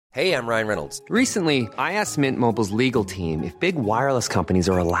Hey, I'm Ryan Reynolds. Recently, I asked Mint Mobile's legal team if big wireless companies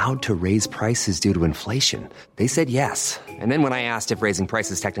are allowed to raise prices due to inflation. They said yes. And then when I asked if raising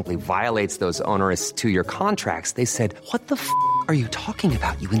prices technically violates those onerous two-year contracts, they said, "What the f*** are you talking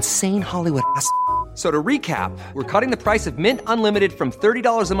about, you insane Hollywood ass?" So to recap, we're cutting the price of Mint Unlimited from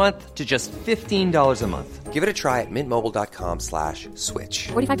 $30 a month to just $15 a month. Give it a try at mintmobile.com/switch.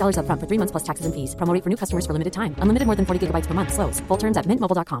 $45 up front for 3 months plus taxes and fees. Promo rate for new customers for limited time. Unlimited more than 40 gigabytes per month. Slows full terms at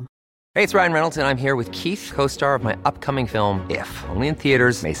mintmobile.com. Hey, it's Ryan Reynolds, and I'm here with Keith, co-star of my upcoming film, If, only in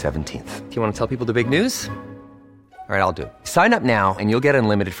theaters May 17th. Do you want to tell people the big news? All right, I'll do it. Sign up now and you'll get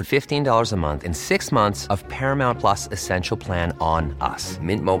unlimited for $15 a month and 6 months of Paramount Plus Essential Plan on us.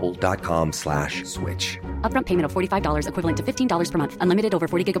 mintmobile.com/switch. Upfront payment of $45 equivalent to $15 per month. Unlimited over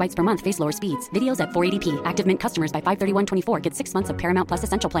 40 gigabytes per month. Face lower speeds. Videos at 480p. Active Mint customers by 531.24 get 6 months of Paramount Plus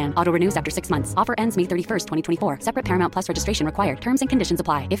Essential Plan. Auto renews after 6 months. Offer ends May 31st, 2024. Separate Paramount Plus registration required. Terms and conditions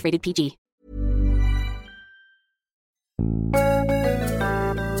apply if rated PG.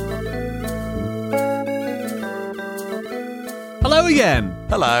 Hello again.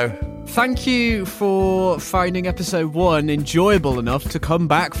 Hello. Thank you for finding episode 1 enjoyable enough to come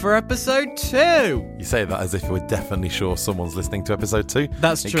back for episode 2. You say that as if we're definitely sure someone's listening to episode 2.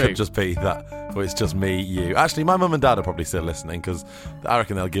 That's true. It could just be that, or it's just me, you. Actually, my mum and dad are probably still listening because I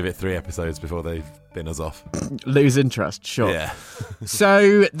reckon they'll give it 3 episodes before they've bin us off. Lose interest, sure. Yeah.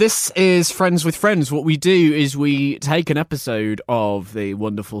 So this is Friends with Friends. What we do is we take an episode of the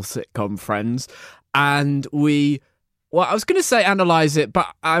wonderful sitcom Friends and we... Well, I was going to say analyse it, but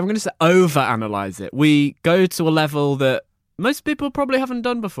I'm going to say over-analyse it. We go to a level that most people probably haven't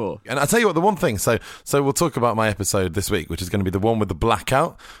done before. And I'll tell you what, the one thing, so we'll talk about my episode this week, which is going to be the one with the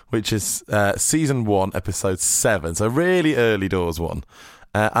blackout, which is season 1, episode 7, so really early doors one.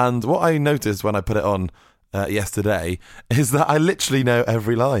 And what I noticed when I put it on yesterday is that I literally know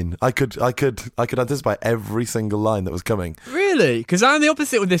every line. I could anticipate every single line that was coming. Really? Because I'm the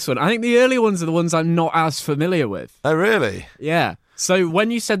opposite with this one. I think the early ones are the ones I'm not as familiar with. Oh, really? Yeah. So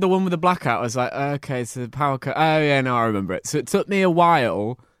when you said the one with the blackout, I was like, okay, so the power cut. Oh, yeah, no, I remember it. So it took me a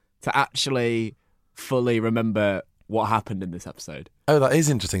while to actually fully remember what happened in this episode. Oh, that is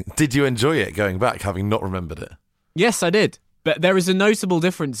interesting. Did you enjoy it going back, having not remembered it? Yes, I did. But there is a notable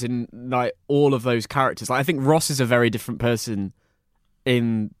difference in like all of those characters. Like I think Ross is a very different person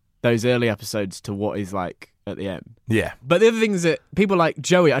in those early episodes to what he's like at the end. Yeah. But the other thing is that people like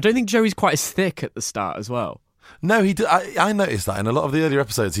Joey, I don't think Joey's quite as thick at the start as well. No, he. I noticed that in a lot of the earlier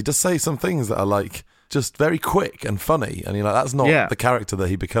episodes, he does say some things that are like just very quick and funny, and you're like, that's not the character that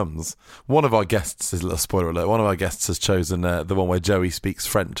he becomes. One of our guests, is a little spoiler alert, one of our guests has chosen the one where Joey speaks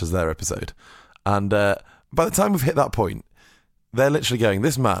French as their episode. And by the time we've hit that point, they're literally going,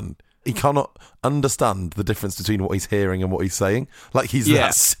 this man, he cannot understand the difference between what he's hearing and what he's saying. Like he is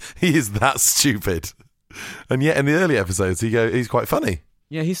that stupid. And yet in the early episodes, he's quite funny.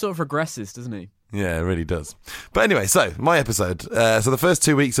 Yeah, he sort of regresses, doesn't he? Yeah, it really does. But anyway, so my episode. So the first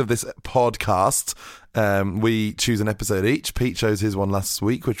 2 weeks of this podcast, we choose an episode each. Pete chose his one last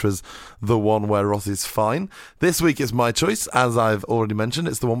week, which was the one where Ross is fine. This week is my choice. As I've already mentioned,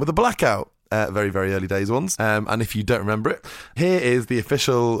 it's the one with the blackout. Very, very early days ones. And if you don't remember it, here is the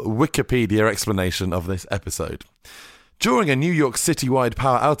official Wikipedia explanation of this episode. During a New York City-wide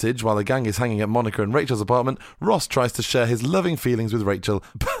power outage, while the gang is hanging at Monica and Rachel's apartment, Ross tries to share his loving feelings with Rachel,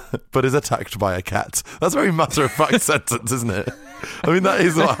 but is attacked by a cat. That's a very matter-of-fact sentence, isn't it? I mean, that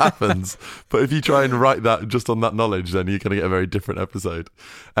is what happens. But if you try and write that just on that knowledge, then you're going to get a very different episode.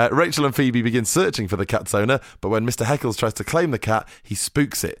 Rachel and Phoebe begin searching for the cat's owner, but when Mr. Heckles tries to claim the cat, he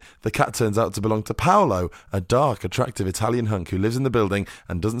spooks it. The cat turns out to belong to Paolo, a dark, attractive Italian hunk who lives in the building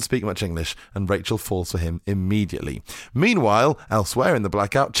and doesn't speak much English, and Rachel falls for him immediately. Meanwhile, elsewhere in the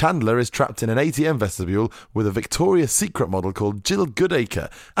blackout, Chandler is trapped in an ATM vestibule with a Victoria's Secret model called Jill Goodacre,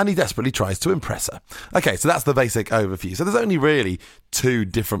 and he desperately tries to impress her. Okay, so that's the basic overview. So there's only really 2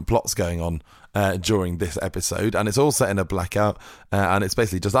 different plots going on during this episode, and it's all set in a blackout, and it's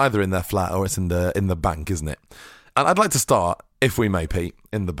basically just either in their flat or it's in the bank, isn't it? And I'd like to start, if we may, Pete,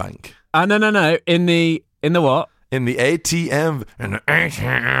 in the bank. No. In the what? In the ATM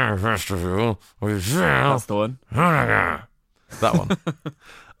festival. That's the one. That one.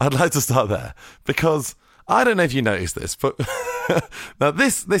 I'd like to start there because I don't know if you noticed this, but now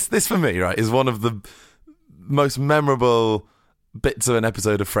this for me, right, is one of the most memorable bits of an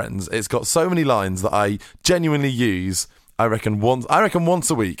episode of Friends. It's got so many lines that I genuinely use. I reckon once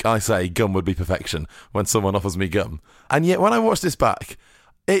a week I say gum would be perfection when someone offers me gum. And yet when I watch this back,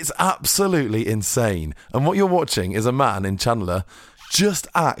 it's absolutely insane. And what you're watching is a man in Chandler just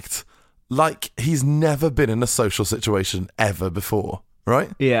act like he's never been in a social situation ever before. right?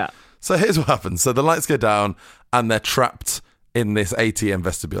 Yeah. So here's what happens. So the lights go down and they're trapped in this ATM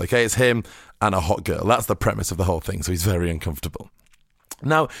vestibule. Okay, it's him and a hot girl. That's the premise of the whole thing. So he's very uncomfortable.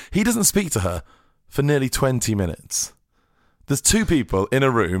 Now, he doesn't speak to her for nearly 20 minutes. There's two people in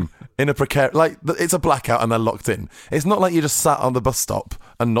a room, in a precarious... Like, it's a blackout and they're locked in. It's not like you just sat on the bus stop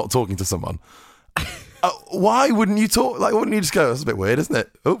and not talking to someone. Why wouldn't you talk? Like, wouldn't you just go, that's a bit weird, isn't it?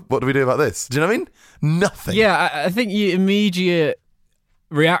 Oh, what do we do about this? Do you know what I mean? Nothing. Yeah, I think your immediate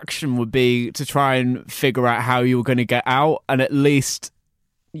reaction would be to try and figure out how you were going to get out, and at least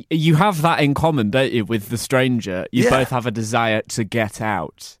you have that in common, don't you, with the stranger? You both have a desire to get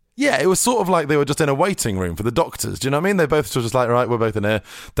out. Yeah, it was sort of like they were just in a waiting room for the doctors. Do you know what I mean? They both were just like, right, we're both in here,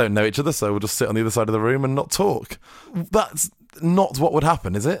 don't know each other, so we'll just sit on the other side of the room and not talk. That's not what would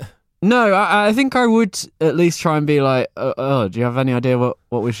happen, is it? No, I think I would at least try and be like, do you have any idea what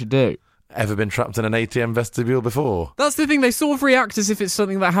we should do? Ever been trapped in an ATM vestibule before? That's the thing, they sort of react as if it's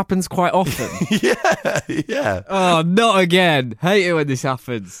something that happens quite often. Yeah. Oh, not again. Hate it when this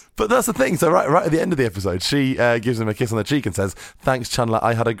happens. But that's the thing. So right at the end of the episode, she gives him a kiss on the cheek and says, thanks, Chandler,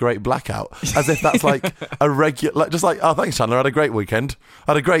 I had a great blackout. As if that's like a regular... Like, just like, oh, thanks, Chandler, I had a great weekend.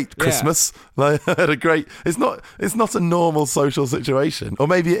 I had a great Christmas. Like, I had a great... It's not a normal social situation. Or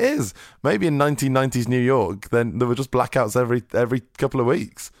maybe it is. Maybe in 1990s New York, then there were just blackouts every couple of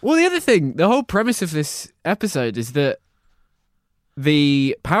weeks. Well, the other thing, the whole premise of this episode is that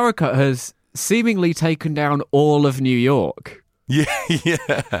the power cut has seemingly taken down all of New York.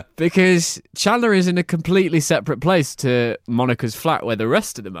 Yeah. Because Chandler is in a completely separate place to Monica's flat where the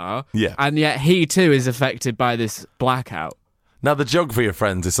rest of them are. Yeah. And yet he too is affected by this blackout. Now, the geography of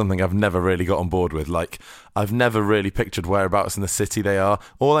Friends is something I've never really got on board with. Like, I've never really pictured whereabouts in the city they are.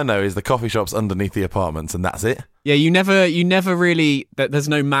 All I know is the coffee shop's underneath the apartments, and that's it. Yeah, you never really... There's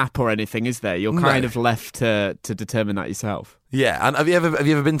no map or anything, is there? You're kind of left to determine that yourself. Yeah, and have you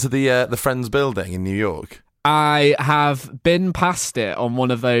ever been to the Friends building in New York? I have been past it on one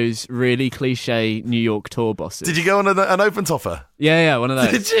of those really cliche New York tour buses. Did you go on an open topper? Yeah, one of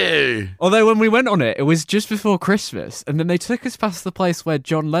those. Did you? Although when we went on it, it was just before Christmas, and then they took us past the place where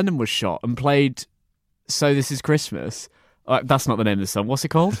John Lennon was shot and played So This Is Christmas. That's not the name of the song. What's it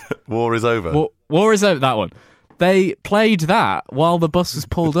called? War is over. War is over, that one. They played that while the bus was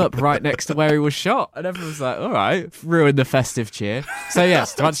pulled up right next to where he was shot. And everyone was like, all right, ruined the festive cheer. So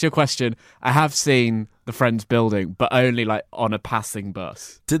yes, to answer your question, I have seen the Friends building, but only like on a passing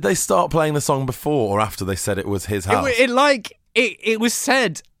bus. Did they start playing the song before or after they said it was his house? It was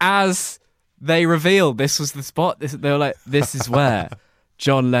said as they revealed this was the spot. They were like, this is where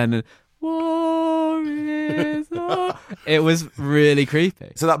John Lennon... War is over. It was really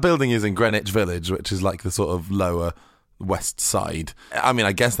creepy. So that building is in Greenwich Village, which is like the sort of lower west side. I mean,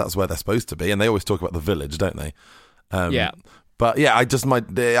 I guess that's where they're supposed to be, and they always talk about the village, don't they? Yeah. But yeah,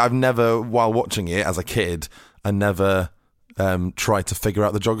 I've never, while watching it as a kid, I never tried to figure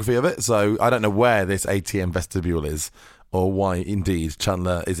out the geography of it. So I don't know where this ATM vestibule is or why indeed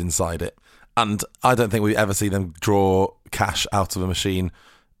Chandler is inside it. And I don't think we ever see them draw cash out of a machine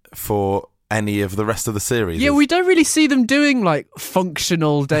for any of the rest of the series. Yeah, we don't really see them doing like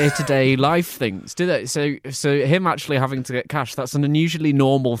functional day-to-day life things, do they? So him actually having to get cash, that's an unusually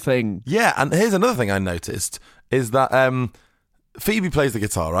normal thing. Yeah, and here's another thing I noticed is that Phoebe plays the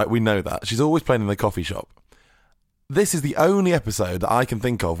guitar, right? We know that. She's always playing in the coffee shop. This is the only episode that I can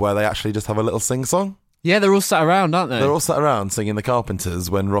think of where they actually just have a little sing-song. Yeah, they're all sat around, aren't they? They're all sat around singing The Carpenters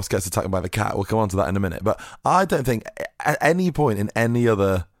when Ross gets attacked by the cat. We'll come on to that in a minute. But I don't think at any point in any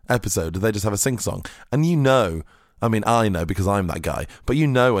other episode do they just have a sing-song. And you know, I mean, I know because I'm that guy, but you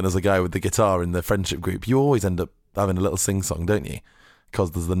know when there's a guy with the guitar in the friendship group, you always end up having a little sing-song, don't you?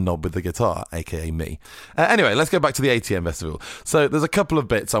 Because there's the knob with the guitar, aka me. Anyway, let's go back to the ATM Festival. So there's a couple of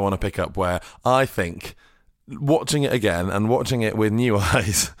bits I want to pick up where I think watching it again and watching it with new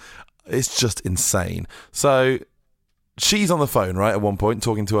eyes, it's just insane. So she's on the phone, right, at one point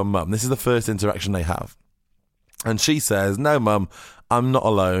talking to her mum. This is the first interaction they have. And she says, no, Mum, I'm not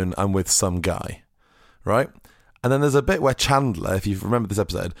alone. I'm with some guy, right? And then there's a bit where Chandler, if you remember this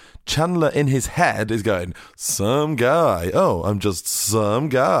episode, Chandler in his head is going, some guy. Oh, I'm just some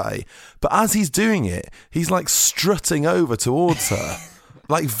guy. But as he's doing it, he's like strutting over towards her,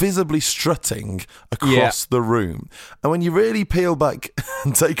 like visibly strutting across the room. And when you really peel back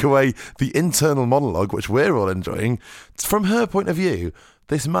and take away the internal monologue, which we're all enjoying, from her point of view,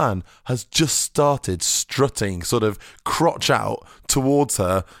 this man has just started strutting, sort of crotch out towards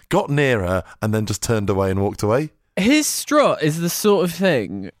her, got near her, and then just turned away and walked away. His strut is the sort of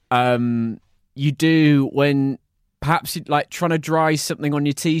thing you do when perhaps you're like trying to dry something on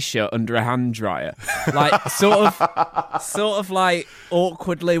your t-shirt under a hand dryer, like sort of like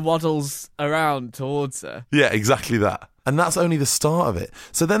awkwardly waddles around towards her. Yeah, exactly that. And that's only the start of it.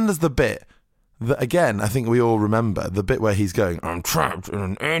 So then there's the bit that, again, I think we all remember, the bit where he's going, I'm trapped in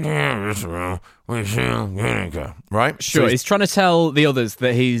an ATM with vinegar, right? Sure, So he's trying to tell the others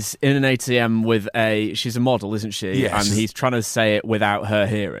that he's in an ATM with she's a model, isn't she? Yes. And he's trying to say it without her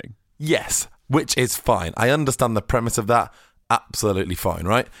hearing. Yes, which is fine. I understand the premise of that. Absolutely fine,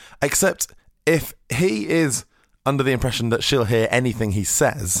 right? Except if he is under the impression that she'll hear anything he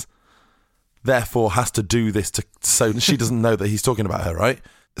says, therefore has to do this so she doesn't know that he's talking about her, right?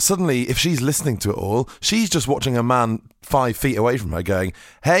 Suddenly, if she's listening to it all, she's just watching a man 5 feet away from her going,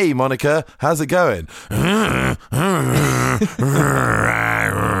 hey, Monica, how's it going?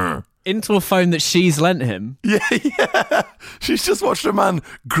 Into a phone that she's lent him. Yeah. She's just watched a man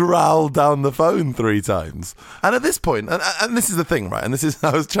growl down the phone 3 times. And at this point, and this is the thing, right? And this is,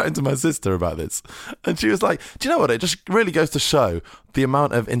 I was chatting to my sister about this. And she was like, do you know what? It just really goes to show the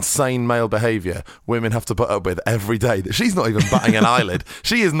amount of insane male behaviour women have to put up with every day. That she's not even batting an eyelid.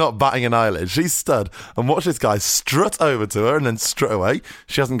 She is not batting an eyelid. She's stood and watched this guy strut over to her and then strut away.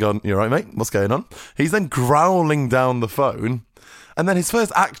 She hasn't gone, you all right, mate? What's going on? He's then growling down the phone. And then his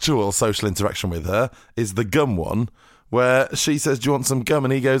first actual social interaction with her is the gum one, where she says, do you want some gum?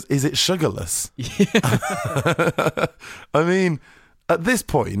 And he goes, is it sugarless? Yeah. I mean, at this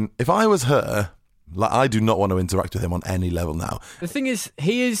point, if I was her, like, I do not want to interact with him on any level now. The thing is,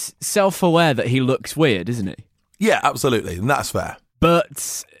 he is self-aware that he looks weird, isn't he? Yeah, absolutely. And that's fair.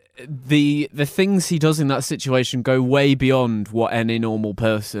 But the things he does in that situation go way beyond what any normal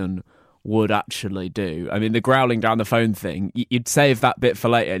person would actually do. I mean, the growling down the phone thing, you'd save that bit for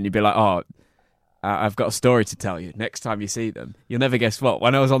later and you'd be like, oh, I've got a story to tell you next time you see them. You'll never guess what.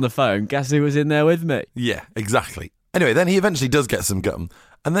 When I was on the phone, guess who was in there with me? Yeah, exactly. Anyway, then he eventually does get some gum.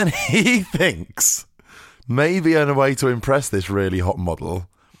 And then he thinks maybe a way to impress this really hot model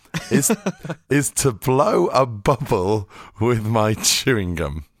is to blow a bubble with my chewing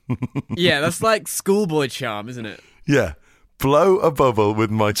gum. Yeah, that's like schoolboy charm, isn't it? Yeah. Blow a bubble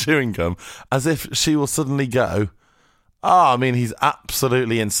with my chewing gum, as if she will suddenly go, I mean, he's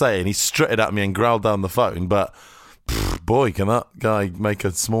absolutely insane. He strutted at me and growled down the phone, but boy, can that guy make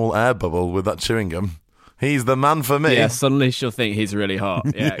a small air bubble with that chewing gum. He's the man for me. Yeah, suddenly she'll think he's really hot.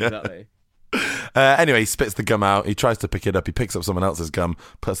 Yeah, exactly. Anyway, he spits the gum out. He tries to pick it up. He picks up someone else's gum,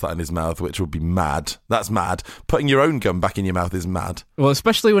 puts that in his mouth, which would be mad. That's mad. Putting your own gum back in your mouth is mad. Well,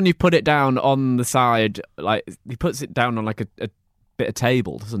 especially when you put it down on the side, like he puts it down on like a bit of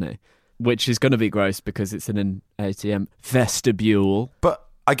table, doesn't he? Which is going to be gross because it's in an ATM vestibule. But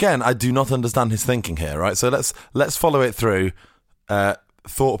again, I do not understand his thinking here, right? So let's follow it through.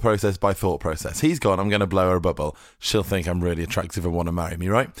 Thought process by thought process. He's gone, I'm going to blow her a bubble. She'll think I'm really attractive and want to marry me,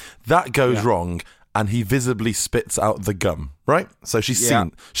 right? That goes wrong, and he visibly spits out the gum, right? So she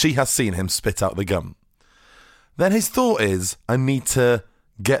has seen him spit out the gum. Then his thought is, I need to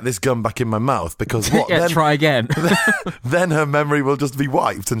get this gum back in my mouth because what? Yeah, try again. Then her memory will just be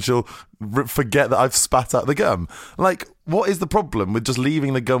wiped and she'll forget that I've spat out the gum. Like, what is the problem with just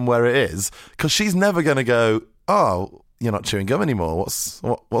leaving the gum where it is? Because she's never going to go, oh, you're not chewing gum anymore. What's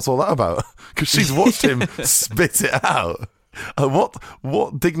all that about? Because she's watched him spit it out.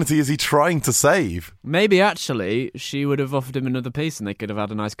 What dignity is he trying to save? Maybe actually she would have offered him another piece and they could have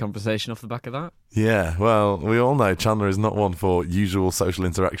had a nice conversation off the back of that. Yeah, well, we all know Chandler is not one for usual social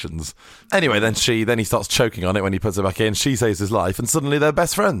interactions. Anyway, then he starts choking on it when he puts it back in. She saves his life and suddenly they're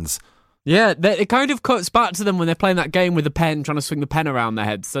best friends. Yeah, it kind of cuts back to them when they're playing that game with the pen, trying to swing the pen around their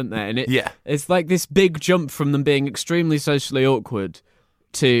heads, don't they? And it's like this big jump from them being extremely socially awkward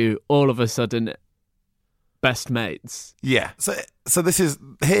to all of a sudden best mates. Yeah. So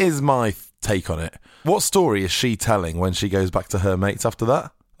here's my take on it. What story is she telling when she goes back to her mates after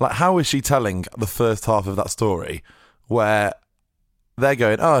that? Like, how is she telling the first half of that story where they're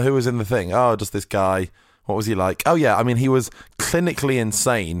going, oh, who was in the thing? Oh, just this guy. What was he like? Oh, yeah, I mean, he was clinically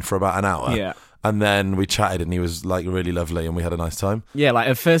insane for about an hour. Yeah. And then we chatted and he was, like, really lovely and we had a nice time. Yeah, like,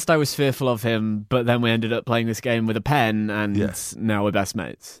 at first I was fearful of him, but then we ended up playing this game with a pen and now we're best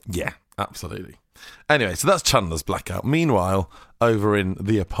mates. Yeah, absolutely. Anyway, so that's Chandler's blackout. Meanwhile, over in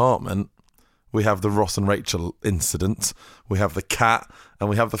the apartment, we have the Ross and Rachel incident, we have the cat, and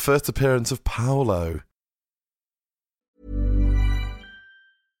we have the first appearance of Paolo.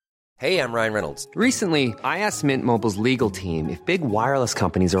 Hey, I'm Ryan Reynolds. Recently, I asked Mint Mobile's legal team if big wireless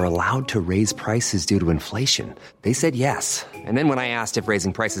companies are allowed to raise prices due to inflation. They said yes. And then when I asked if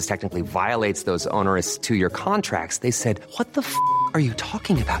raising prices technically violates those onerous 2-year contracts, they said, what the f*** are you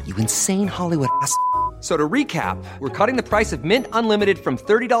talking about, you insane Hollywood ass f- So to recap, we're cutting the price of Mint Unlimited from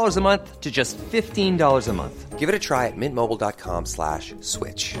 $30 a month to just $15 a month. Give it a try at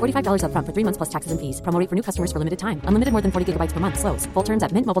mintmobile.com/switch. $45 up front for 3 months plus taxes and fees. Promo rate for new customers for limited time. Unlimited more than 40 gigabytes per month. Slows full terms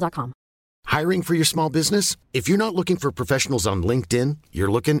at mintmobile.com. Hiring for your small business? If you're not looking for professionals on LinkedIn,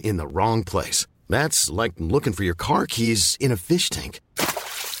 you're looking in the wrong place. That's like looking for your car keys in a fish tank.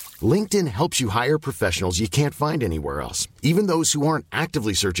 LinkedIn helps you hire professionals you can't find anywhere else, even those who aren't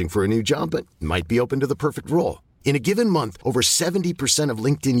actively searching for a new job but might be open to the perfect role. In a given month, over 70% of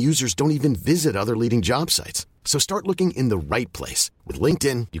LinkedIn users don't even visit other leading job sites. So start looking in the right place. With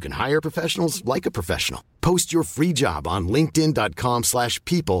LinkedIn, you can hire professionals like a professional. Post your free job on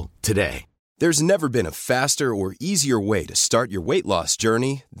linkedin.com/people today. There's never been a faster or easier way to start your weight loss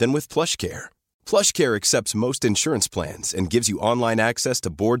journey than with PlushCare. PlushCare accepts most insurance plans and gives you online access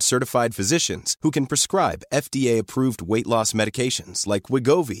to board-certified physicians who can prescribe FDA-approved weight loss medications like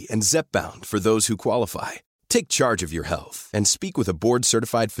Wegovy and Zepbound for those who qualify. Take charge of your health and speak with a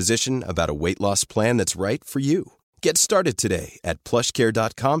board-certified physician about a weight loss plan that's right for you. Get started today at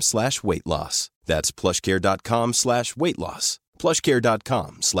plushcare.com/weight loss. That's plushcare.com/weight loss.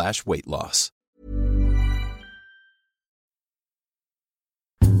 plushcare.com/weight loss.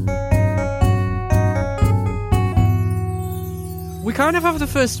 We kind of have the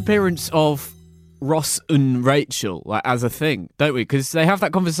first appearance of Ross and Rachel like, as a thing, don't we? Because they have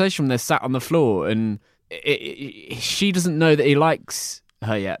that conversation when they're sat on the floor and she doesn't know that he likes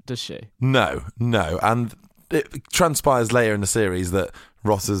her yet, does she? No. And it transpires later in the series that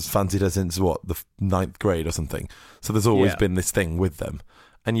Ross has fancied her since, the 9th grade or something. So there's always been this thing with them.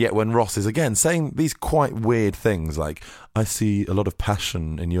 And yet when Ross is, again, saying these quite weird things like, I see a lot of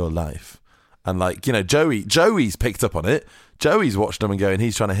passion in your life. And like, you know, Joey's picked up on it. Joey's watched him and going,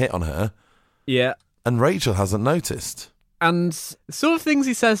 he's trying to hit on her. Yeah. And Rachel hasn't noticed. And the sort of things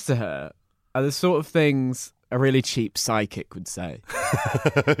he says to her are the sort of things a really cheap psychic would say.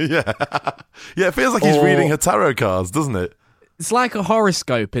 Yeah. Yeah, it feels like he's reading her tarot cards, doesn't it? It's like a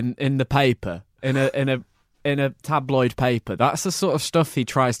horoscope in the paper, in a tabloid paper. That's the sort of stuff he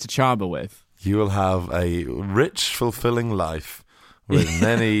tries to charm her with. You will have a rich, fulfilling life with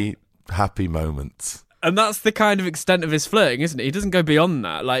many happy moments. And that's the kind of extent of his flirting, isn't it? He doesn't go beyond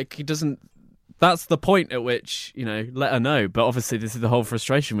that. Like, he doesn't... That's the point at which, you know, let her know. But obviously this is the whole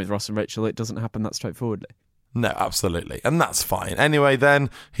frustration with Ross and Rachel. It doesn't happen that straightforwardly. No, absolutely. And that's fine. Anyway, then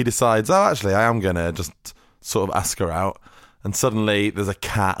he decides, actually, I am going to just sort of ask her out. And suddenly there's a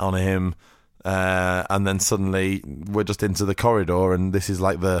cat on him. And then suddenly we're just into the corridor. And this is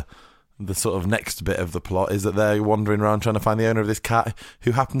like the sort of next bit of the plot is that they're wandering around trying to find the owner of this cat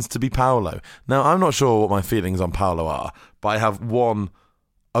who happens to be Paolo. Now, I'm not sure what my feelings on Paolo are, but I have one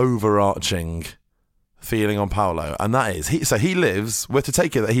overarching feeling on Paolo, and that is, he lives, we're to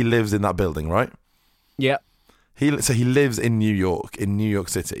take it that he lives in that building, right? Yeah. He lives in New York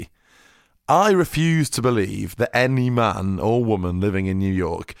City. I refuse to believe that any man or woman living in New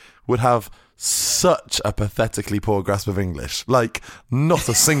York would have such a pathetically poor grasp of English. Like, not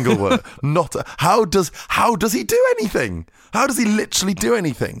a single word. How does he do anything? How does he literally do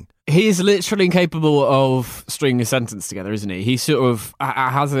anything? He is literally incapable of stringing a sentence together, isn't he? He sort of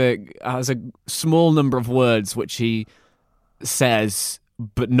has a small number of words which he says,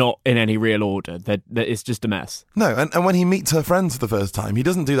 but not in any real order. That it's just a mess. No, and when he meets her friends for the first time, he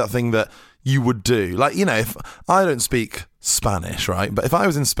doesn't do that thing that you would do. Like, you know, if I don't speak Spanish, right? But if I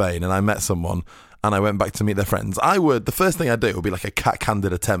was in Spain and I met someone and I went back to meet their friends, the first thing I'd do would be like a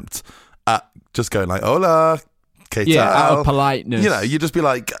cat-candid attempt at just going like, hola, ¿qué tal? Yeah, out of politeness. You know, you'd just be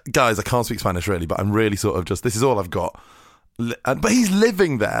like, guys, I can't speak Spanish really, but I'm really sort of just, this is all I've got. But he's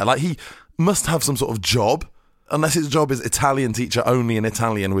living there. Like, he must have some sort of job. Unless his job is Italian teacher only in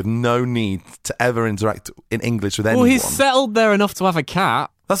Italian with no need to ever interact in English with anyone. Well, he's settled there enough to have a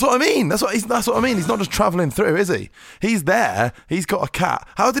cat. That's what I mean. That's what I mean. He's not just travelling through, is he? He's there. He's got a cat.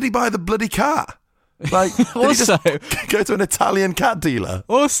 How did he buy the bloody cat? Like, did he just go to an Italian cat dealer?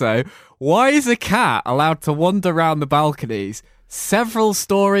 Also, why is a cat allowed to wander around the balconies several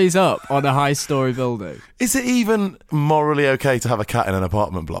stories up on a high-story building? Is it even morally okay to have a cat in an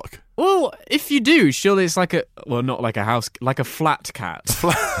apartment block? Well, if you do, surely it's like not like a house, like a flat cat.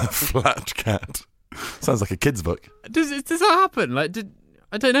 Flat cat. Sounds like a kid's book. Does that happen? Like,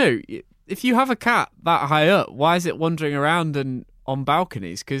 I don't know. If you have a cat that high up, why is it wandering around and on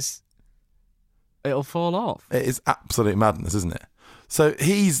balconies? Because it'll fall off. It is absolute madness, isn't it? So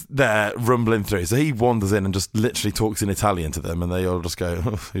he's there rumbling through. So he wanders in and just literally talks in Italian to them, and they all just go,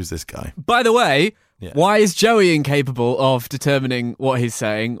 oh, who's this guy? By the way, why is Joey incapable of determining what he's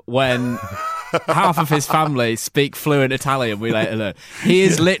saying when half of his family speak fluent Italian, we later learn. He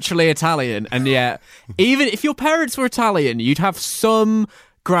is literally Italian, and yet, even if your parents were Italian, you'd have some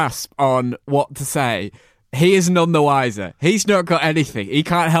grasp on what to say. He is none the wiser. He's not got anything. He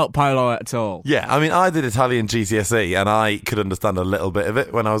can't help Paolo at all. Yeah, I mean, I did Italian GCSE and I could understand a little bit of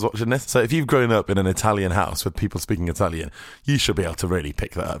it when I was watching this. So if you've grown up in an Italian house with people speaking Italian, you should be able to really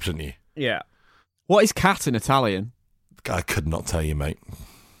pick that up, shouldn't you? Yeah. What is cat in Italian? I could not tell you, mate.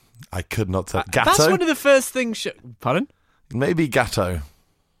 I could not tell. Gatto? That's one of the first things... Pardon? Maybe gatto.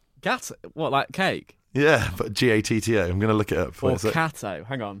 Gatto? What, like cake? Yeah, but Gatto. I'm going to look it up. Or catto.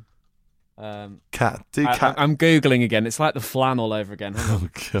 Hang on. Cat. I'm Googling again. It's like the flan all over again. Oh,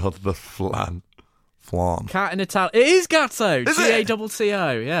 God, the flan. Cat in Italian. It is gatto. Is it?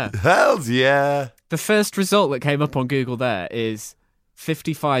 Gatto, yeah. Hells yeah. The first result that came up on Google there is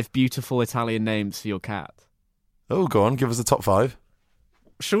 55 beautiful Italian names for your cat. Oh, go on. Give us the top 5.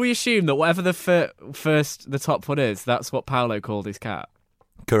 Shall we assume that whatever the top one is, that's what Paolo called his cat?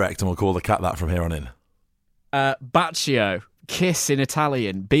 Correct, and we'll call the cat that from here on in. Baccio. Kiss in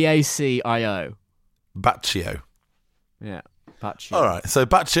Italian. Baccio. Baccio. Yeah, Baccio. All right, so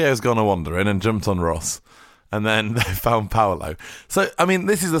Baccio's gone a wandering and jumped on Ross, and then they found Paolo. So, I mean,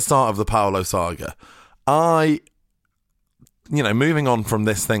 this is the start of the Paolo saga. Moving on from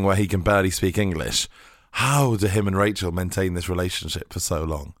this thing where he can barely speak English, how do him and Rachel maintain this relationship for so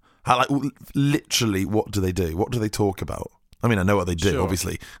long? Literally, what do they do? What do they talk about? I mean, I know what they do,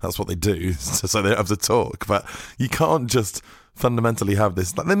 Obviously. That's what they do, so they don't have to talk. But you can't just fundamentally have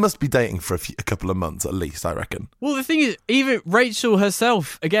this. They must be dating for a couple of months at least, I reckon. Well, the thing is, even Rachel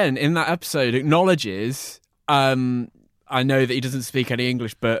herself, again, in that episode, acknowledges, I know that he doesn't speak any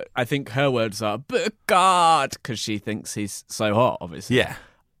English, but I think her words are, but God, because she thinks he's so hot, obviously. Yeah.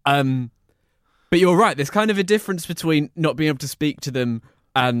 But you're right, there's kind of a difference between not being able to speak to them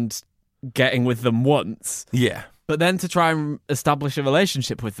and getting with them once. Yeah. But then to try and establish a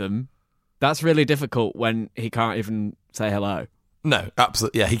relationship with them, that's really difficult when he can't even say hello. No,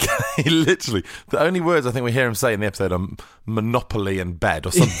 absolutely. Yeah, he literally... The only words I think we hear him say in the episode are Monopoly and bed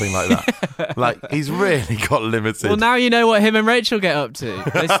or something like that. He's really got limited... Well, now you know what him and Rachel get up to.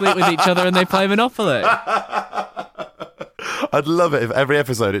 They sleep with each other and they play Monopoly. I'd love it if every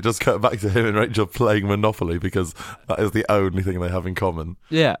episode it just cut back to him and Rachel playing Monopoly, because that is the only thing they have in common.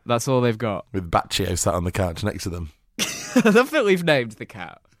 Yeah, that's all they've got. With Baccio sat on the couch next to them. I don't feel we've named the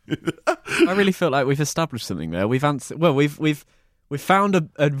cat. I really feel like we've established something there. We've answered. Well, we've found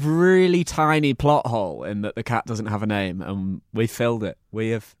a really tiny plot hole in that the cat doesn't have a name, and we filled it.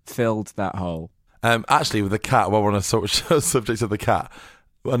 We have filled that hole. Actually, with the cat, while we're on a subject of the cat,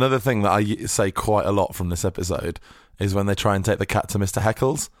 another thing that I say quite a lot from this episode is when they try and take the cat to Mr.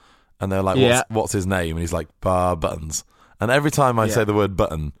 Heckles, and they're like, what's his name? And he's like, Bar Buttons. And every time I say the word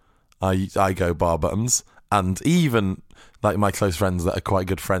button, I go Bar Buttons. And even like my close friends that are quite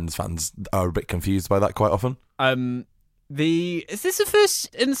good Friends fans are a bit confused by that quite often. Is this the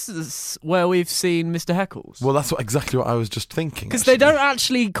first instance where we've seen Mr. Heckles? Well, that's exactly what I was just thinking. Because they don't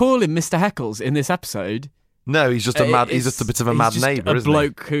actually call him Mr. Heckles in this episode. No, he's just he's just a bit of a mad neighbour, isn't he? A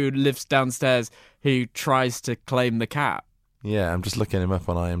bloke who lives downstairs who tries to claim the cat. Yeah, I'm just looking him up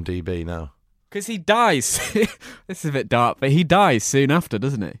on IMDb now. Because he dies. This is a bit dark, but he dies soon after,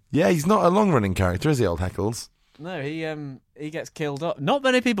 doesn't he? Yeah, he's not a long-running character, is he, old Heckles? No, he gets killed off. Not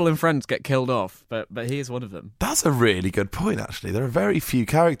many people in Friends get killed off, but he is one of them. That's a really good point, actually. There are very few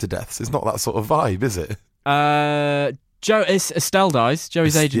character deaths. It's not that sort of vibe, is it? Estelle dies.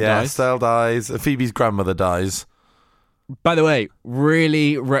 Joey's agent dies. Yeah, Estelle dies. Phoebe's grandmother dies. By the way,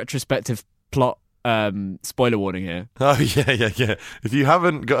 really retrospective plot spoiler warning here. Oh, yeah. If you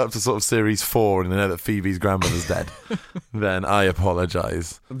haven't got up to sort of series 4 and you know that Phoebe's grandmother's dead, then I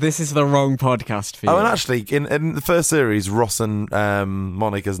apologise. This is the wrong podcast for you. Oh, and actually, in the first series, Ross and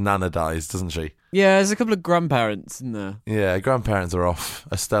Monica's Nana dies, doesn't she? Yeah, there's a couple of grandparents in there. Yeah, grandparents are off.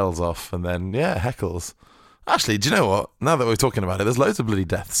 Estelle's off. And then, Heckles. Actually, do you know what? Now that we're talking about it, there's loads of bloody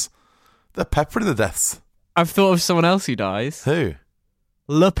deaths. They're peppering the deaths. I've thought of someone else who dies. Who?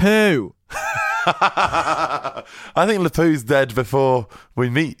 LePoo. I think LePoo's dead before we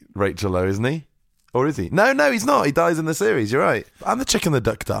meet Rachel, though, isn't he? Or is he? No, he's not. He dies in the series, you're right. And the chick and the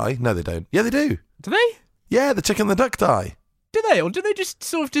duck die. No, they don't. Yeah, they do. Do they? Yeah, the chick and the duck die. Do they? Or do they just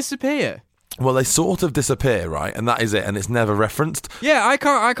sort of disappear? Well, they sort of disappear, right? And that is it. And it's never referenced. Yeah, I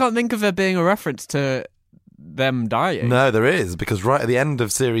can't think of there being a reference to them dying. No, there is. Because right at the end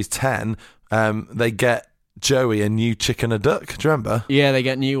of series 10, they get Joey a new chicken, a duck. Do you remember? Yeah, they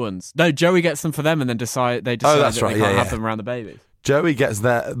get new ones. No, Joey gets them for them and then decide that they can't have them around the babies. Joey gets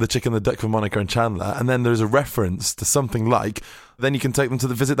the chicken, the duck for Monica and Chandler, and then there's a reference to something like Then you can take them to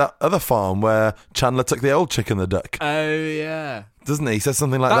visit that other farm where Chandler took the old chick and the duck. Oh, yeah. Doesn't he? He says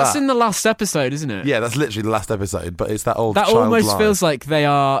something like that. That's in the last episode, isn't it? Yeah, that's literally the last episode, but it's that old That child almost line. feels like they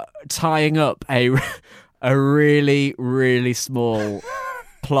are tying up a really, really small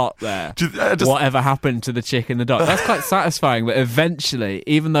plot there. Whatever happened to the chick and the duck. That's quite satisfying that eventually,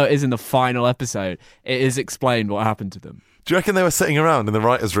 even though it is in the final episode, it is explained what happened to them. Do you reckon they were sitting around in the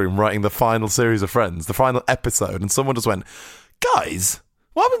writer's room writing the final series of Friends, the final episode, and someone just went, guys,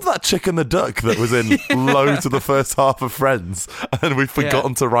 what happened to that chick and the duck that was in loads of the first half of Friends and we've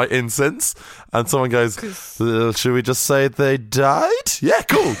forgotten to write in since? And someone goes, should we just say they died? Yeah,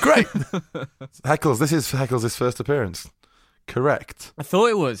 cool, great. Heckles, this is Heckles' first appearance. Correct. I thought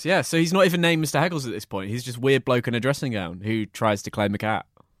it was, yeah. So he's not even named Mr. Heckles at this point. He's just weird bloke in a dressing gown who tries to claim a cat.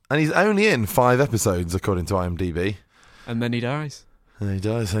 And he's only in 5 episodes, according to IMDb. And then he dies. And he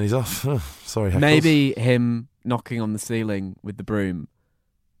dies and he's off. Oh, sorry, Heckles. Maybe him knocking on the ceiling with the broom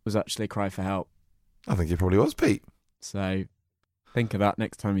was actually a cry for help. I think he probably was, Pete. So think of that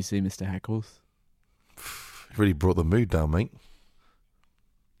next time you see Mr. Heckles. You really brought the mood down, mate.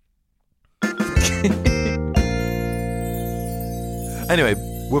 Anyway,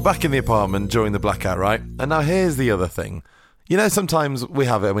 we're back in the apartment during the blackout, right? And now here's the other thing. You know, sometimes we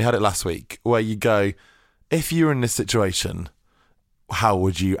have it, and we had it last week, where you go, if you're in this situation, how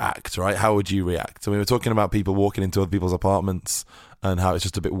would you act, right? How would you react? And we were talking about people walking into other people's apartments and how it's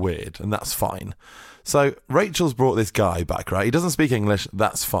just a bit weird, and that's fine. So Rachel's brought this guy back, right? He doesn't speak English,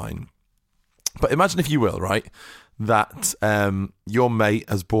 that's fine. But imagine, if you will, right, that your mate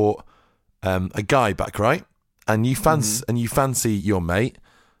has brought a guy back, right? And you fancy your mate,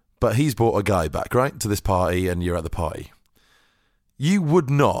 but he's brought a guy back, right, to this party, and you're at the party. You would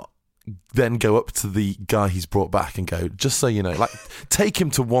not then go up to the guy he's brought back and go, just so you know, like, take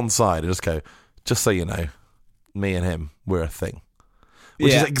him to one side and just go, just so you know, me and him, we're a thing.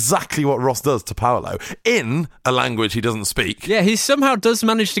 Which is exactly what Ross does to Paolo in a language he doesn't speak. Yeah, he somehow does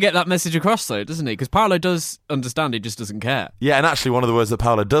manage to get that message across, though, doesn't he? Because Paolo does understand, he just doesn't care. Yeah, and actually one of the words that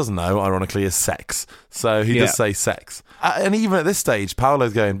Paolo does know, ironically, is sex. So he does say sex. And even at this stage,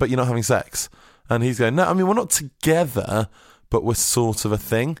 Paolo's going, but you're not having sex. And he's going, no, I mean, we're not together, but we're sort of a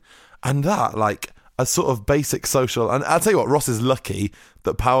thing. And that, like, a sort of basic social... And I'll tell you what, Ross is lucky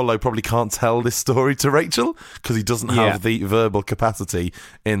that Paolo probably can't tell this story to Rachel because he doesn't have the verbal capacity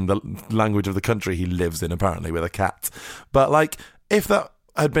in the language of the country he lives in, apparently, with a cat. But, like, if that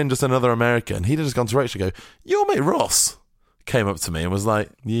had been just another American, he'd have just gone to Rachel and go, your mate Ross came up to me and was like,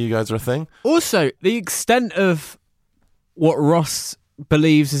 you guys are a thing? Also, the extent of what Ross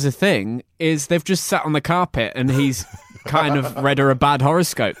believes is a thing is they've just sat on the carpet and he's kind of read her a bad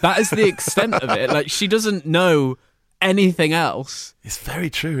horoscope. That is the extent of it. Like, she doesn't know anything else. It's very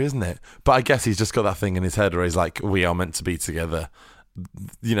true, isn't it? But I guess he's just got that thing in his head where he's like, we are meant to be together,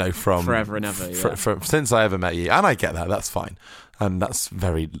 you know, from forever and ever, since I ever met you. And I get that, that's fine. And that's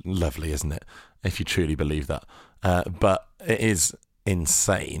very lovely, isn't it? If you truly believe that. But it is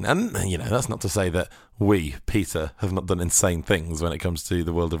insane. And, you know, that's not to say that we, Peter, have not done insane things when it comes to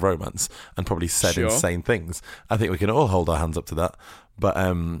the world of romance and probably said insane things. I think we can all hold our hands up to that. But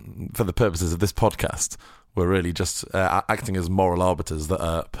for the purposes of this podcast, we're really just acting as moral arbiters that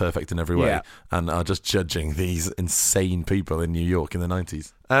are perfect in every way and are just judging these insane people in New York in the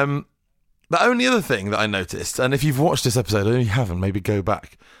 90s. The only other thing that I noticed, and if you've watched this episode, or you haven't, maybe go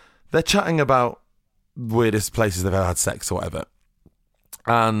back, they're chatting about weirdest places they've ever had sex or whatever.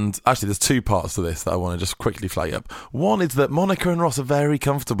 And actually, there's 2 parts to this that I want to just quickly flag up. One is that Monica and Ross are very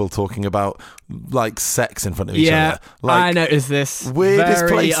comfortable talking about, like, sex in front of each other. Like, I noticed this.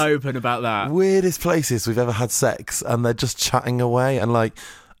 Very open about that. Weirdest places we've ever had sex, and they're just chatting away. And, like,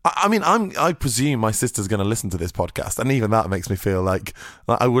 I mean, I presume my sister's going to listen to this podcast, and even that makes me feel like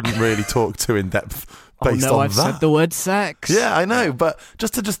I wouldn't really talk too in depth based on I've said the word sex. Yeah, I know, but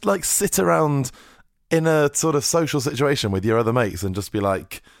just to like sit around in a sort of social situation with your other mates and just be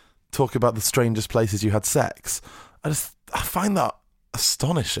like, talk about the strangest places you had sex. I find that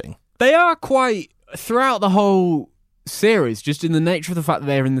astonishing. They are quite, throughout the whole series, just in the nature of the fact that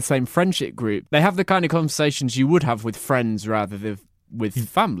they're in the same friendship group, they have the kind of conversations you would have with friends rather than with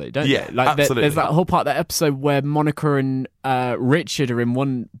family, don't they? Like, absolutely. There's that whole part of that episode where Monica and Richard are in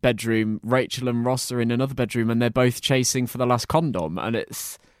one bedroom, Rachel and Ross are in another bedroom, and they're both chasing for the last condom, and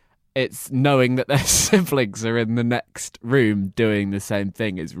it's knowing that their siblings are in the next room doing the same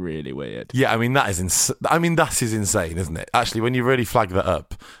thing is really weird. Yeah, I mean, that is that is insane, isn't it? Actually, when you really flag that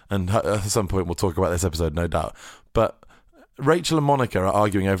up, and at some point we'll talk about this episode, no doubt, but Rachel and Monica are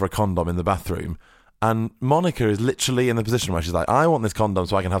arguing over a condom in the bathroom, And Monica is literally in the position where she's like, I want this condom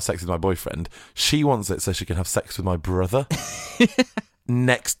so I can have sex with my boyfriend. She wants it so she can have sex with my brother.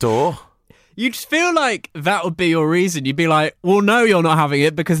 Next door. You'd feel like that would be your reason. You'd be like, well, no, you're not having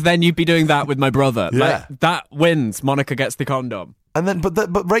it, because then you'd be doing that with my brother. Yeah. Like, that wins. Monica gets the condom. And then,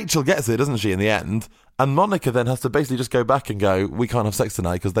 but Rachel gets it, doesn't she, in the end? And Monica then has to basically just go back and go, we can't have sex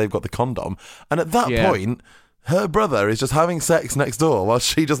tonight because they've got the condom. And at that point, her brother is just having sex next door while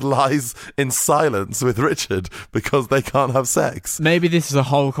she just lies in silence with Richard because they can't have sex. Maybe this is a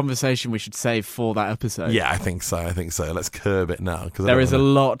whole conversation we should save for that episode. Yeah, I think so. Let's curb it now. There is a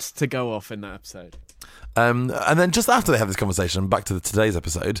lot to go off in that episode. And then just after they have this conversation, back to today's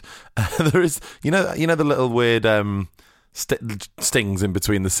episode, there is, you know the little weird stings in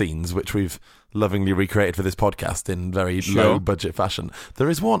between the scenes, which we've lovingly recreated for this podcast in very low budget fashion. There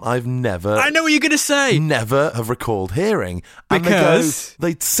is one I've never... I know what you're going to say! Never have recalled hearing. And because...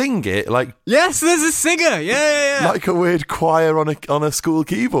 they sing it like... Yes, there's a singer! Yeah. Like a weird choir on a school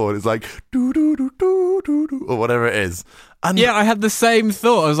keyboard. It's like... doo-doo-doo-doo-doo-doo, or whatever it is. And yeah, I had the same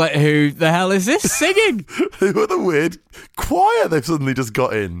thought. I was like, who the hell is this singing? Who are the weird choir they've suddenly just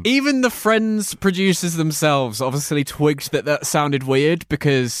got in? Even the Friends producers themselves obviously twigged that sounded weird,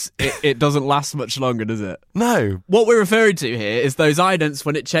 because it doesn't last much longer, does it? No. What we're referring to here is those idents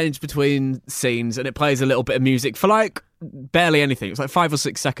when it changed between scenes and it plays a little bit of music for like barely anything. It's like 5 or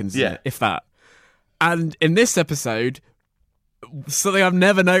 6 seconds, isn't it? If that. And in this episode, something I've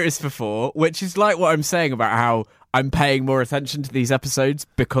never noticed before, which is like what I'm saying about how I'm paying more attention to these episodes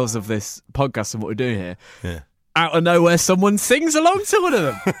because of this podcast and what we're doing here. Yeah. Out of nowhere, someone sings along to one of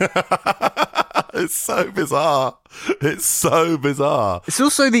them. It's so bizarre. It's so bizarre. It's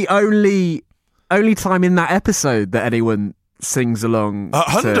also the only time in that episode that anyone sings along.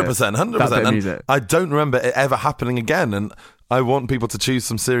 100%. That bit of music. I don't remember it ever happening again. And I want people to choose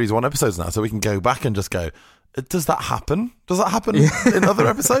some Series 1 episodes now so we can go back and just go, does that happen? Does that happen in other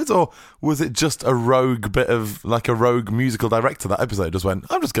episodes? Or was it just a rogue bit of, like a rogue musical director that episode just went,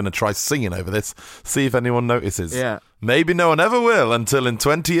 I'm just going to try singing over this, see if anyone notices. Yeah. Maybe no one ever will until in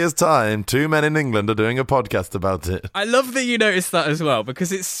 20 years' time, 2 men in England are doing a podcast about it. I love that you noticed that as well,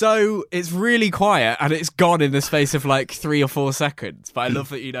 because it's really quiet and it's gone in the space of like 3 or 4 seconds. But I love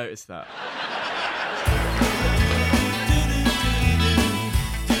that you noticed that.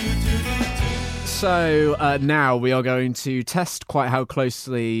 So now we are going to test quite how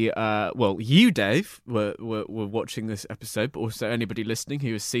closely, you, Dave, were watching this episode, but also anybody listening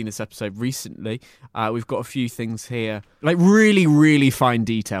who has seen this episode recently. We've got a few things here, like really, really fine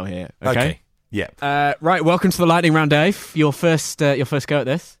detail here. Okay. Yeah. Right. Welcome to the lightning round, Dave. Your first go at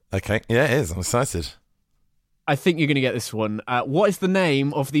this. Okay. Yeah, it is. I'm excited. I think you're going to get this one. What is the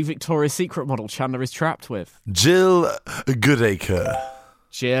name of the Victoria's Secret model Chandler is trapped with? Jill Goodacre.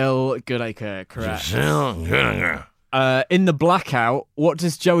 Jill Goodacre, correct. Jill Goodacre. In the blackout, what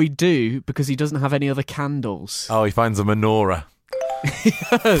does Joey do because he doesn't have any other candles? Oh, he finds a menorah.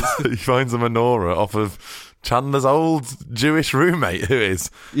 Yes. He finds a menorah off of Chandler's old Jewish roommate, who is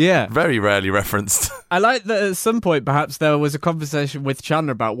very rarely referenced. I like that at some point, perhaps there was a conversation with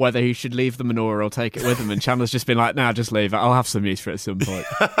Chandler about whether he should leave the menorah or take it with him, and Chandler's just been like, nah, just leave it. I'll have some use for it at some point.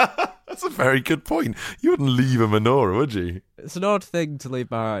 That's a very good point. You wouldn't leave a menorah, would you? It's an odd thing to leave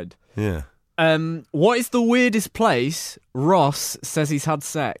behind. Yeah. What is the weirdest place Ross says he's had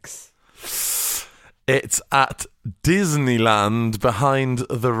sex? It's at Disneyland behind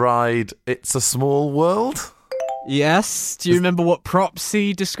the ride It's a Small World. Yes. Do you remember what props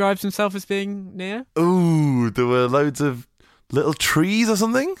he describes himself as being near? Ooh, there were loads of little trees or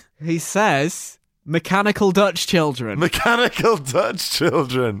something? He says mechanical Dutch children. Mechanical Dutch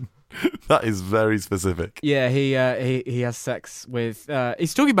children. That is very specific. Yeah, he has sex with...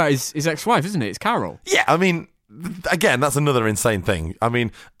 he's talking about his ex-wife, isn't it? It's Carol. Yeah, I mean, again, that's another insane thing. I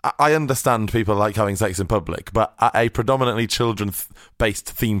mean, I understand people like having sex in public, but at a predominantly children-based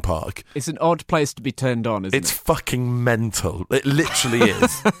theme park... It's an odd place to be turned on, isn't it? It's fucking mental. It literally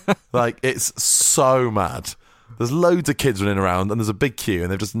is. Like, it's so mad. There's loads of kids running around, and there's a big queue,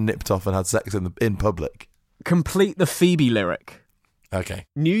 and they've just nipped off and had sex in public. Complete the Phoebe lyric. Okay.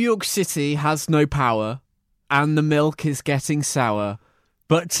 New York City has no power, and the milk is getting sour.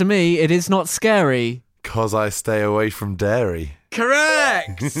 But to me, it is not scary. 'Cause I stay away from dairy.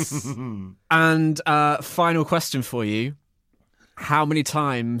 Correct! And final question for you. How many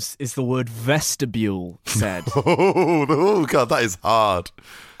times is the word vestibule said? Oh, God, that is hard.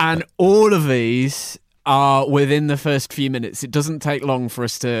 And all of these are within the first few minutes. It doesn't take long for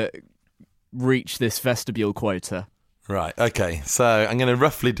us to reach this vestibule quota. Right, okay. So I'm going to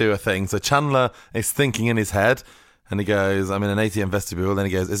roughly do a thing. So Chandler is thinking in his head, and he goes, I'm in an ATM vestibule. Then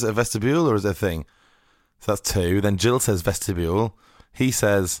he goes, is it a vestibule or is it a thing? So that's 2. Then Jill says vestibule. He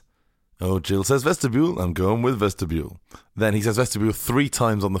says, oh, Jill says vestibule. I'm going with vestibule. Then he says vestibule 3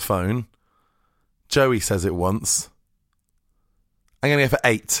 times on the phone. Joey says it once. I'm going to go for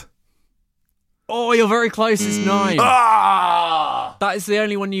 8. Oh, you're very close. It's 9. Ah! That is the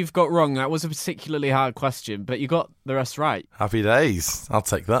only one you've got wrong. That was a particularly hard question, but you got the rest right. Happy days. I'll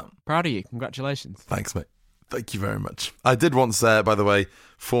take that. Proud of you. Congratulations. Thanks, mate. Thank you very much. I did once, by the way,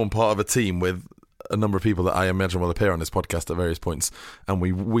 form part of a team with a number of people that I imagine will appear on this podcast at various points, and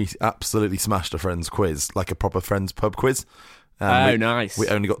we absolutely smashed a Friends quiz, like a proper Friends pub quiz. Nice. We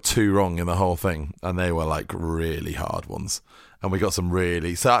only got 2 wrong in the whole thing, and they were like really hard ones. And we got some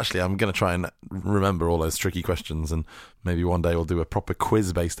really... So actually, I'm going to try and remember all those tricky questions, and maybe one day we'll do a proper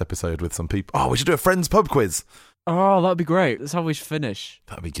quiz-based episode with some people. Oh, we should do a Friends pub quiz. Oh, that'd be great. That's how we should finish.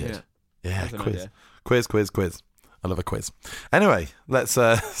 That'd be good. Yeah, That's an quiz. idea. Quiz. I love a quiz. Anyway, let's...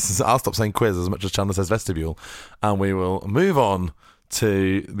 I'll stop saying quiz as much as Chandler says vestibule, and we will move on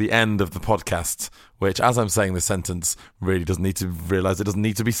to the end of the podcast, which, as I'm saying this sentence, really doesn't need to realise it doesn't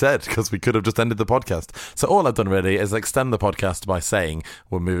need to be said, because we could have just ended the podcast. So all I've done really is extend the podcast by saying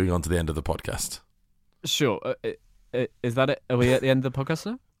we're moving on to the end of the podcast. Sure. Is that it? Are we at the end of the podcast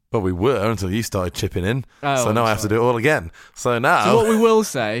now? Well, we were until you started chipping in. Oh, so now I have to do it all again. So now... So what we will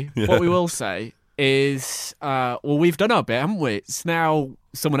say is, we've done our bit, haven't we? It's now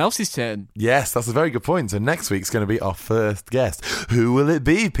someone else's turn. Yes, that's a very good point. So next week's going to be our first guest. Who will it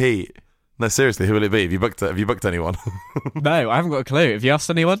be, Pete? No, seriously, who will it be? Have you booked anyone? No, I haven't got a clue. Have you asked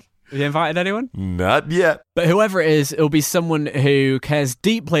anyone? Have you invited anyone? Not yet. But whoever it is, it'll be someone who cares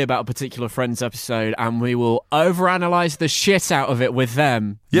deeply about a particular Friends episode, and we will overanalyze the shit out of it with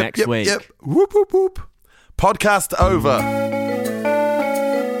them next week. Yep. Whoop, whoop, whoop. Podcast over.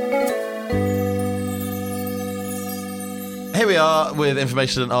 Here we are with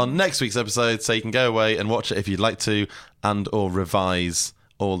information on next week's episode, so you can go away and watch it if you'd like to, and or revise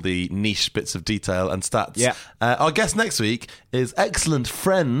all the niche bits of detail and stats. Yeah. Our guest next week is excellent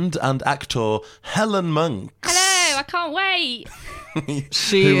friend and actor Helen Monks. Hello, I can't wait.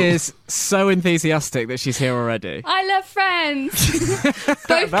 She is so enthusiastic that she's here already. I love Friends.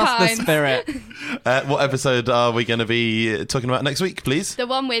 Both That's kinds. the spirit. What episode are we going to be talking about next week, please? The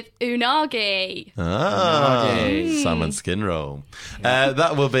one with Unagi. Salmon skin roll.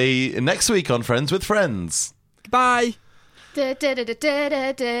 That will be next week on Friends with Friends. Bye. Da, da, da, da,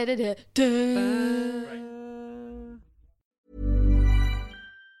 da, da, da, da, da.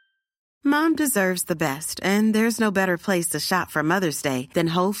 Mom deserves the best, and there's no better place to shop for Mother's Day than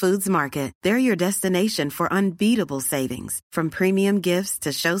Whole Foods Market. They're your destination for unbeatable savings, from premium gifts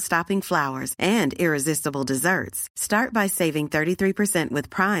to show-stopping flowers and irresistible desserts. Start by saving 33% with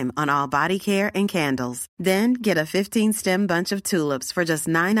Prime on all body care and candles. Then get a 15-stem bunch of tulips for just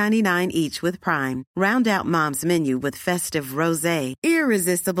 $9.99 each with Prime. Round out Mom's menu with festive rosé,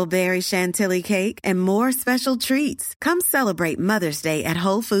 irresistible berry chantilly cake, and more special treats. Come celebrate Mother's Day at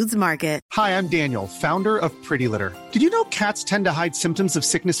Whole Foods Market. Hi, I'm Daniel, founder of Pretty Litter. Did you know cats tend to hide symptoms of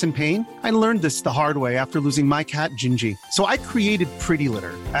sickness and pain? I learned this the hard way after losing my cat, Gingy. So I created Pretty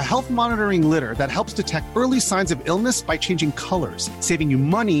Litter, a health monitoring litter that helps detect early signs of illness by changing colors, saving you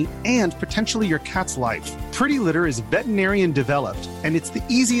money and potentially your cat's life. Pretty Litter is veterinarian developed, and it's the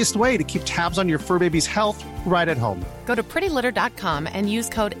easiest way to keep tabs on your fur baby's health right at home. Go to prettylitter.com and use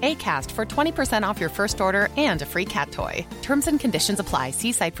code ACAST for 20% off your first order and a free cat toy. Terms and conditions apply.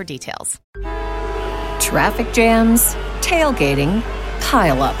 See site for details. Traffic jams, tailgating,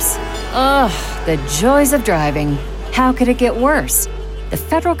 pile-ups. Ugh, the joys of driving. How could it get worse? The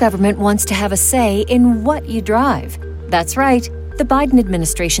federal government wants to have a say in what you drive. That's right. The Biden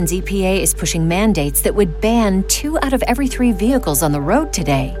administration's EPA is pushing mandates that would ban 2 out of every 3 vehicles on the road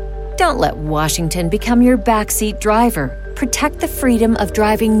today. Don't let Washington become your backseat driver. Protect the freedom of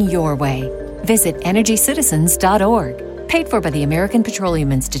driving your way. Visit EnergyCitizens.org. Paid for by the American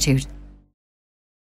Petroleum Institute.